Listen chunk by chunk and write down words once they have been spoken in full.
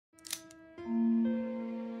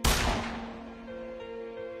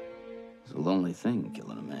lonely thing,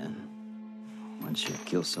 killing a man. Once you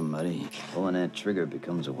kill somebody, pulling that trigger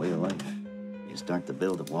becomes a way of life. You start to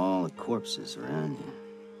build a wall of corpses around you.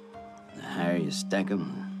 The higher you stack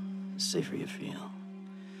them, the safer you feel.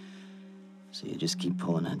 So you just keep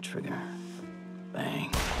pulling that trigger.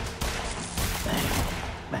 Bang, bang,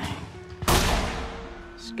 bang.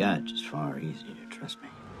 Scotch is far easier, trust me.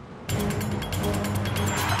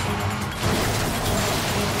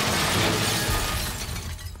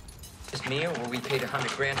 Just me, or were we paid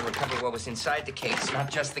 $100 grand to recover what was inside the case,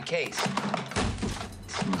 not just the case?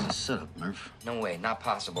 This was a setup, Murph. No way, not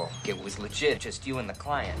possible. It was legit, just you and the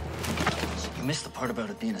client. You missed the part about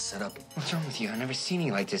it being a setup. What's wrong with you? I've never seen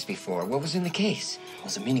you like this before. What was in the case? It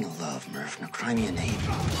was the meaning of love, Murph. Now cry me a name.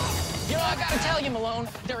 You know, I gotta tell you, Malone,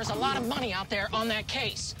 there is a lot of money out there on that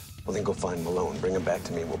case. Well, then go find Malone. Bring him back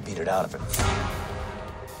to me and we'll beat it out of him.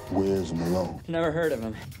 Where's Malone? Never heard of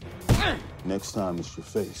him. Next time it's your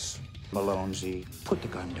face. Malone Z, put the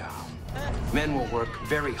gun down. Men will work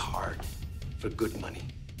very hard for good money,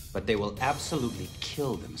 but they will absolutely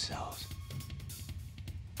kill themselves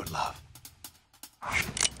for love.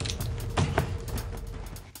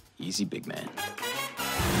 Easy, big man.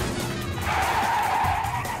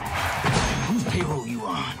 Whose payroll you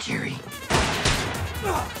on, Jerry?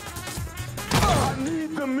 I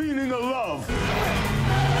need the meaning of love.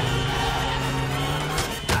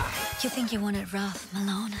 You think you want it rough,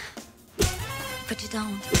 Malone. But you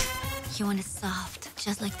don't. You want it soft,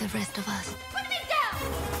 just like the rest of us. Put me down!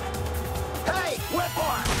 Hey, whip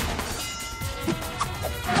on!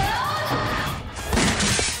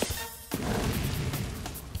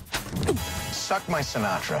 Suck my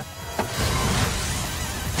Sinatra.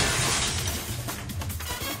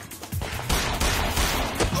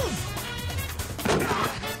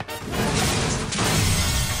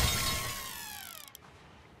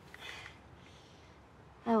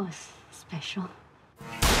 That was special.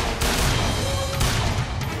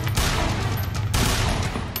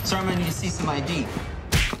 Sorry, I need to see some ID.